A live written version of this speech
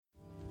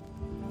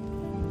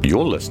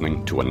You're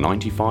listening to a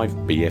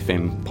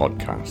 95BFM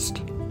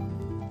podcast.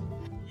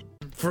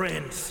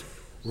 Friends,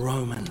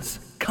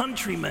 Romans,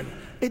 countrymen,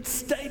 it's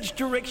stage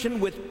direction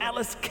with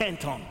Alice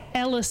Canton.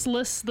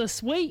 Alice-less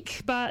this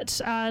week, but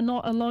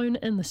not alone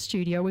in the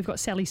studio. We've got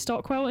Sally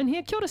Stockwell in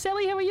here. Kia ora,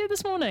 Sally. How are you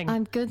this morning?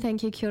 I'm good,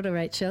 thank you. Kia ora,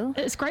 Rachel.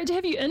 It's great to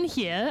have you in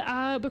here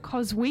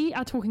because we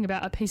are talking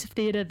about a piece of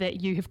theatre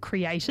that you have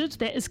created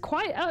that is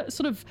quite a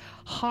sort of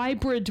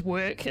hybrid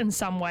work in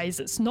some ways.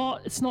 It's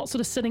not sort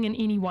of sitting in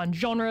any one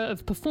genre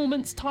of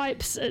performance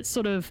types. It's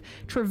sort of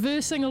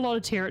traversing a lot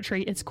of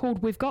territory. It's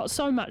called We've Got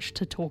So Much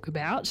to Talk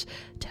About.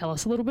 Tell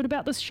us a little bit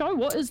about this show.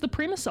 What is the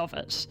premise of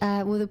it?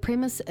 Well, the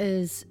premise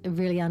is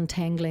really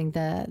untangling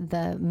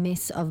the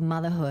mess of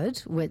motherhood,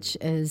 which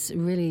is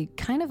really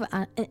kind of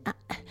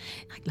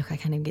look, I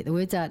can't even get the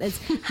words out. It's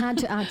hard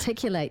to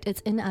articulate.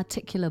 It's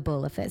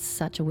inarticulable, if that's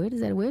such a word.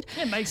 Is that a word?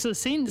 Yeah, it makes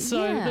sense. So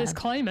let's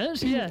claim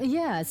it. Yeah.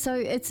 Yeah. So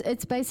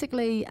it's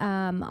basically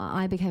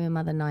I became a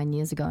mother 9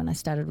 years ago, and I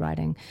started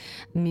writing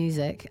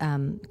music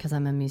because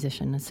I'm a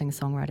musician, a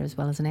singer-songwriter as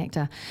well as an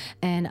actor,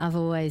 and I've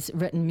always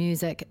written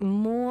music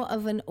more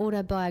of an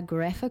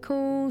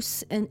autobiographical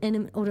in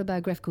an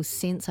autobiographical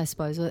sense, I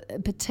suppose,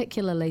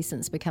 particularly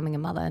since becoming a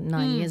mother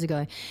 9 years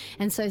ago.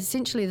 And so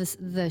essentially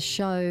the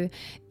show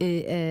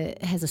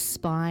has a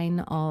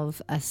spine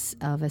of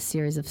a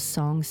series of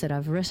songs that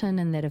I've written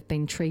and that have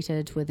been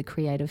treated with a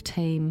creative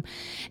team,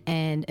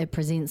 and it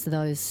presents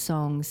those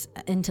songs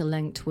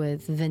interlinked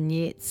with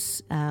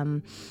vignettes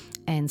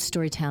and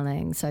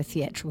storytelling, so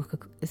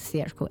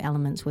theatrical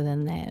elements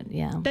within that.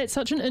 Yeah, that's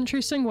such an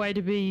interesting way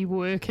to be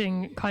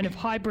working, kind of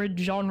hybrid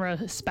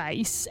genre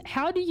space.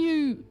 How do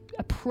you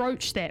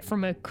approach that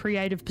from a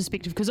creative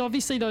perspective? Because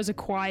obviously those are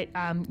quite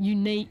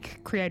unique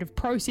creative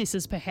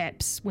processes.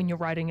 Perhaps when you're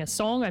writing a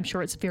song, I'm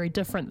sure it's a very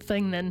different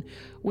thing than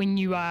when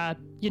you are,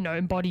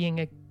 embodying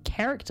a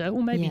character,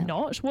 or maybe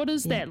not. What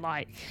is that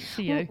like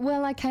for you?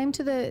 Well, I came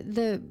to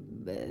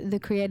the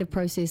creative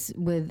process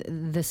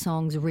with the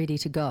songs ready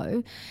to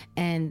go,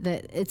 and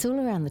that it's all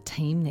around the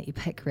team that you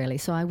pick, really.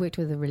 So I worked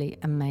with a really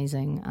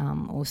amazing,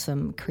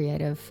 awesome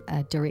creative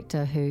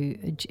director who,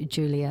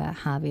 Julia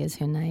Harvey is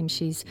her name.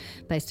 She's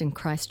based in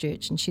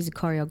Christchurch, and she's a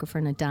choreographer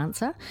and a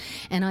dancer.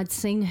 And I'd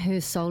seen her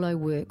solo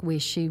work where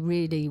she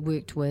really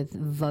worked with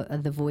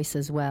the voice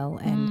as well,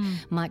 and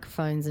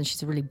microphones, and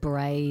she's a really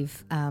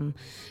brave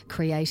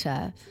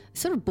creator,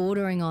 sort of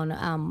bordering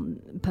on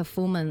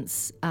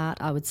performance art,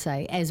 I would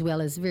say, as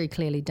well as very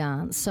clearly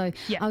dance. So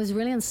I was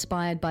really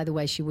inspired by the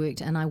way she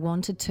worked, and I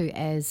wanted to,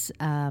 as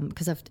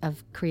because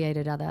I've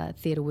created other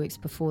theatre works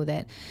before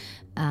that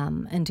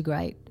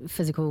integrate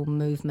physical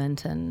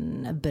movement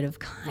and a bit of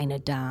kind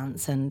of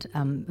dance and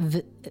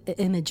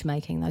image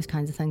making, those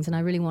kinds of things. And I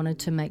really wanted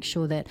to make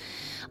sure that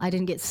I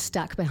didn't get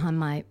stuck behind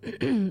my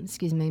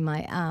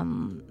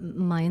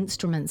my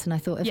instruments. And I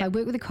thought, if I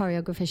work with a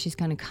choreographer, she's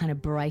going to kind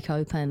of break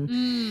open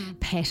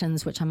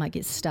patterns which I might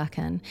get stuck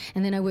in.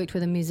 And then I worked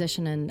with a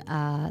musician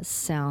and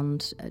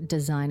sound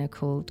designer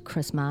called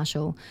Chris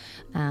Marshall.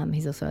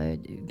 He's also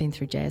been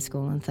through jazz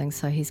school and things,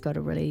 so he's got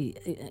a really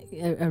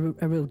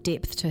a real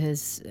depth to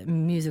his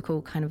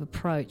musical kind of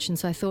approach. And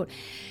so I thought,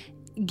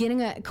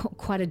 getting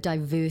quite a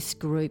diverse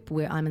group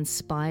where I'm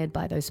inspired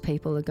by those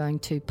people are going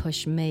to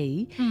push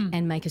me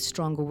and make a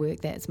stronger work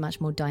that's much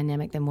more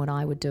dynamic than what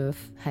I would do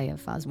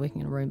if I was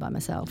working in a room by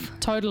myself.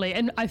 Totally.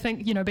 And I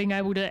think, being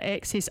able to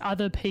access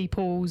other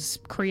people's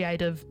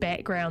creative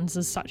backgrounds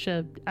is such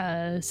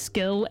a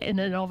skill in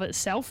and of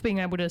itself, being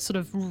able to sort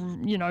of,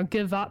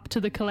 give up to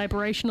the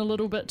collaboration a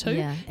little bit too.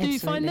 Yeah, do you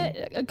find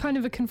that a kind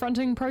of a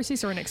confronting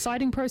process or an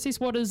exciting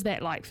process? What is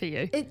that like for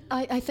you?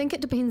 I think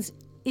it depends.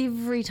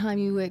 Every time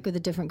you work with a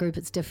different group,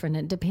 it's different.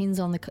 It depends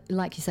on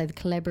like you say, the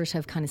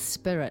collaborative kind of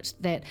spirit,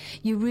 that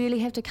you really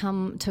have to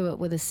come to it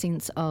with a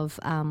sense of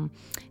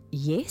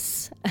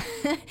yes.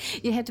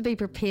 You have to be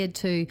prepared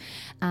to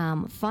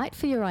fight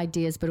for your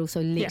ideas, but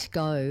also let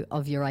go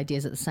of your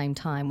ideas at the same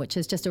time, which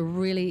is just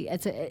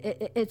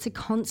it's a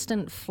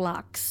constant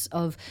flux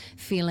of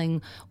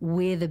feeling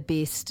where the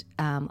best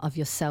of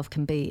yourself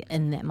can be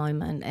in that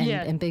moment,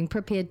 and being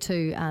prepared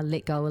to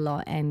let go a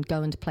lot and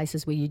go into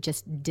places where you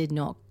just did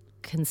not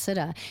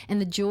consider, and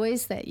the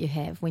joys that you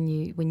have when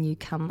you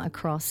come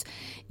across,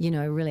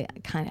 really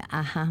kind of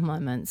aha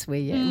moments where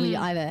you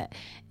either,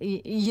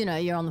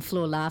 you're on the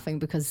floor laughing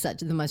because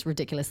the most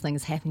ridiculous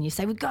things happen. You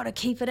say, we've got to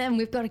keep it in,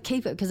 we've got to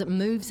keep it because it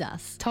moves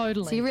us.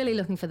 Totally. So you're really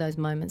looking for those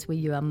moments where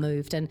you are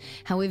moved, and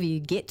however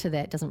you get to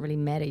that doesn't really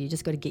matter. You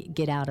just got to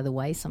get out of the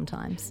way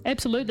sometimes.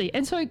 Absolutely.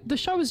 And so the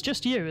show is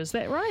just you, is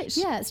that right?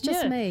 Yeah, it's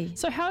just me.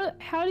 So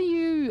how do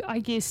you, I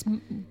guess,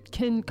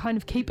 can kind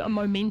of keep a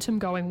momentum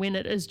going when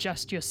it is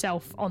just yourself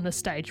on the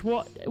stage?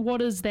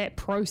 What is that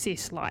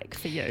process like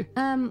for you?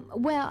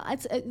 Well,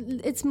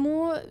 it's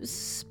more,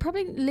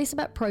 probably less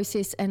about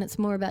process, and it's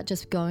more about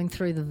just going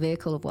through the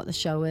vehicle of what the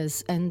show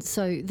is. And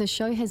so the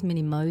show has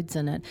many modes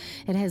in it.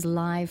 It has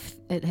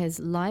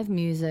live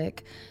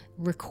music,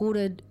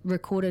 recorded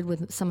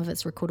with some of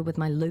it's recorded with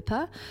my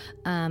looper.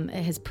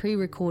 It has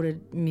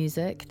pre-recorded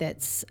music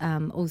that's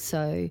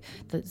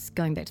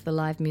going back to the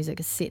live music,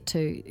 is set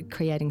to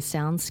creating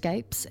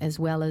soundscapes as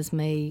well as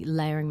me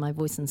layering my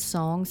voice in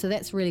song. So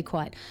that's really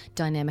quite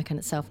dynamic in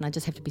itself, and I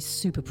just have to be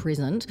super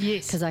present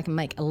because I can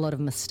make a lot of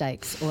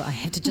mistakes, or I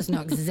have to just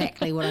know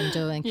exactly what I'm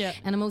doing. Yeah.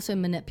 And I'm also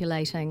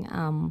manipulating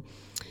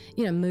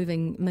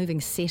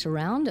moving set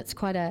around. It's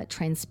quite a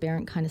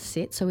transparent kind of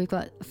set. So we've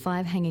got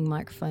 5 hanging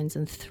microphones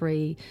and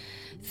three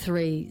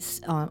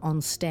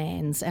on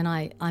stands, and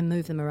I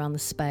move them around the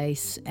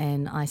space,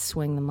 and I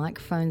swing the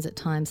microphones at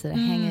times that are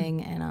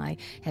hanging, and I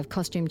have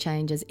costume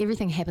changes.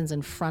 Everything happens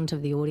in front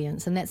of the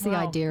audience, and that's the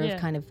idea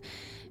of kind of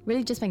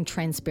really just being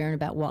transparent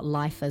about what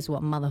life is,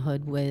 what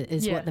motherhood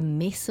is, what the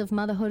mess of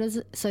motherhood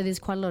is. So there's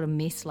quite a lot of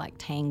mess, like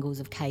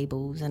tangles of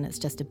cables, and it's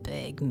just a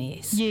big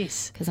mess.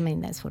 Yes. Because, I mean,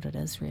 that's what it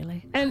is,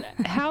 really. And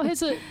how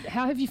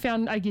have you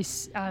found, I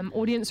guess,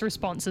 audience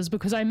responses?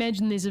 Because I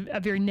imagine there's a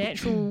very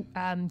natural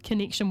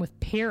connection with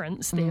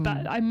parents there,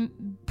 but I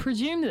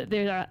presume that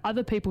there are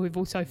other people who've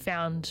also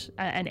found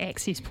an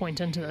access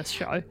point into this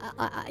show.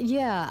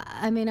 Yeah,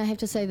 I mean, I have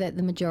to say that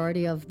the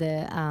majority of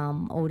the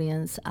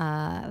audience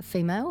are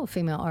female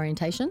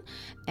orientation,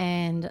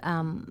 and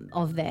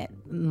of that,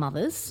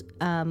 mothers.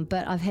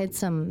 But I've had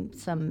some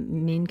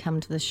men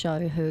come to the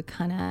show who are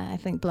kind of, I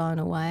think, blown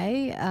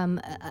away.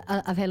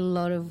 I've had a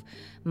lot of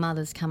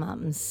mothers come up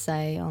and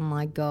say, "Oh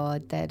my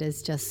God, that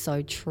is just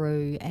so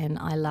true," and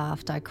I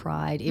laughed, I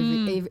cried,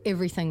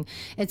 everything.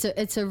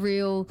 It's a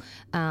real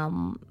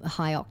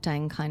high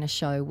octane kind of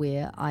show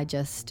where I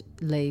just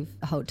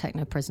take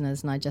no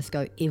prisoners, and I just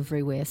go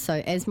everywhere. So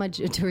as my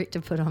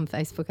director put on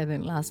Facebook, I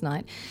think last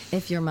night,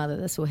 if you're a mother,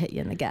 this will hit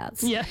you in the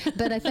guts. Yeah.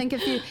 But I think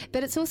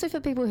but it's also for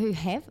people who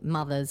have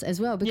mothers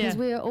as well, because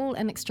we're all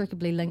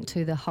inextricably linked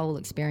to the whole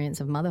experience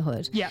of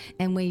motherhood. Yeah.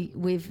 And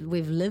we've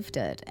lived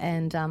it,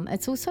 and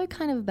it's also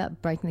kind of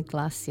about breaking the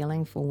glass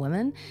ceiling for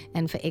women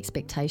and for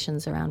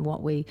expectations around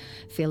what we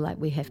feel like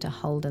we have to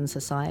hold in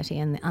society,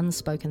 and the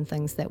unspoken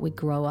things that we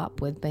grow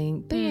up with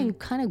being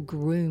kind of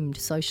groomed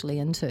socially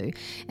into.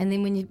 And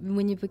then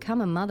when you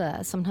become a mother,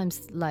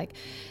 sometimes like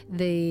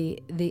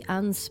the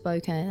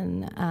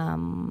unspoken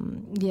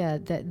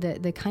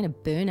the kind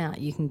of burnout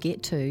you can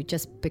get to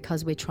just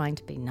because we're trying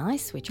to be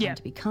nice, we're trying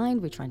to be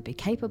kind, we're trying to be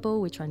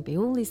capable, we're trying to be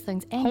all these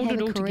things and hold have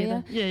it a all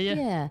career.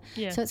 Together.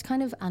 Yeah. So it's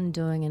kind of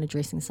undoing and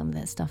addressing some of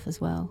that stuff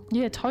as well.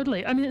 Yeah,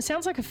 totally. I mean, it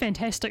sounds like a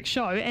fantastic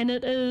show, and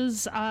it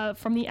is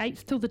from the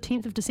 8th till the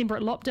 10th of December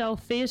at Lopdale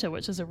Theatre,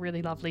 which is a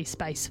really lovely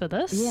space for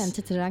this. Yeah, in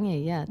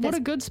Titirangi, yeah. What a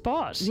good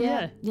spot.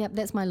 Yeah,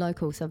 that's my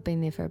local, so I've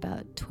been there for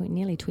about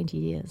nearly 20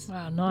 years.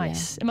 Wow,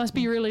 nice. Yeah. It must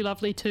be really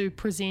lovely to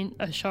present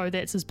a show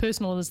that's as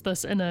personal as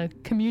this in a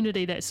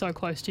community that's so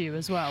close to you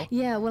as well.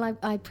 Yeah, well,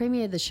 I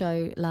premiered the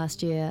show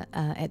last year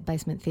at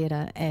Basement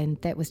Theatre, and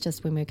that was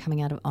just when we were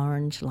coming out of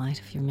Orange Light,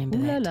 if you remember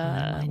that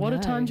time. What a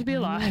time to be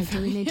alive. So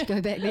we need to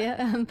go back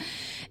there.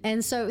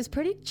 And so it was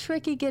pretty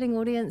tricky getting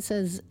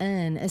audiences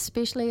in,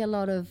 especially a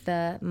lot of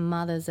the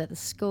mothers at the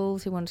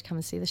schools who wanted to come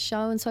and see the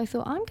show. And so I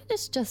thought, I'm going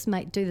to just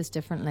do this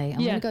differently.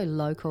 I'm going to go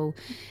local,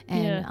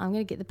 and I'm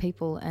going to get the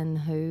people in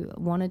who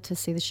wanted to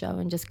see the show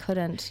and just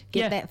couldn't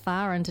get that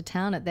far into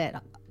town at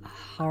that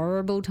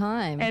horrible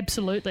time.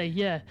 Absolutely,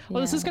 yeah.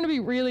 Well, this is going to be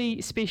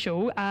really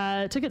special.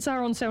 Tickets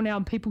are on sale now,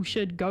 and people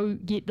should go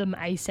get them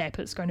ASAP.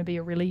 It's going to be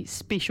a really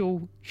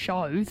special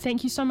show.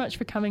 Thank you so much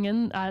for coming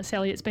in,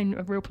 Sally. It's been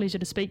a real pleasure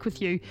to speak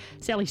with you.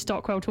 Sally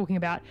Stockwell talking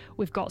about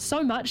we've got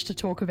so much to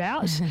talk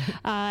about,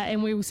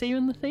 and we will see you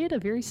in the theatre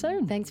very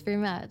soon. Thanks very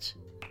much.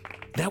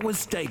 That was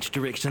Stage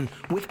Direction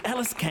with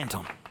Alice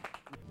Canton.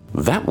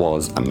 That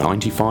was a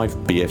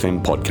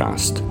 95BFM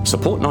podcast.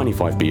 Support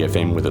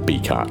 95BFM with a B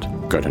card.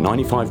 Go to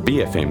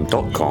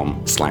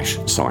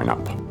 95bfm.com/sign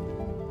up.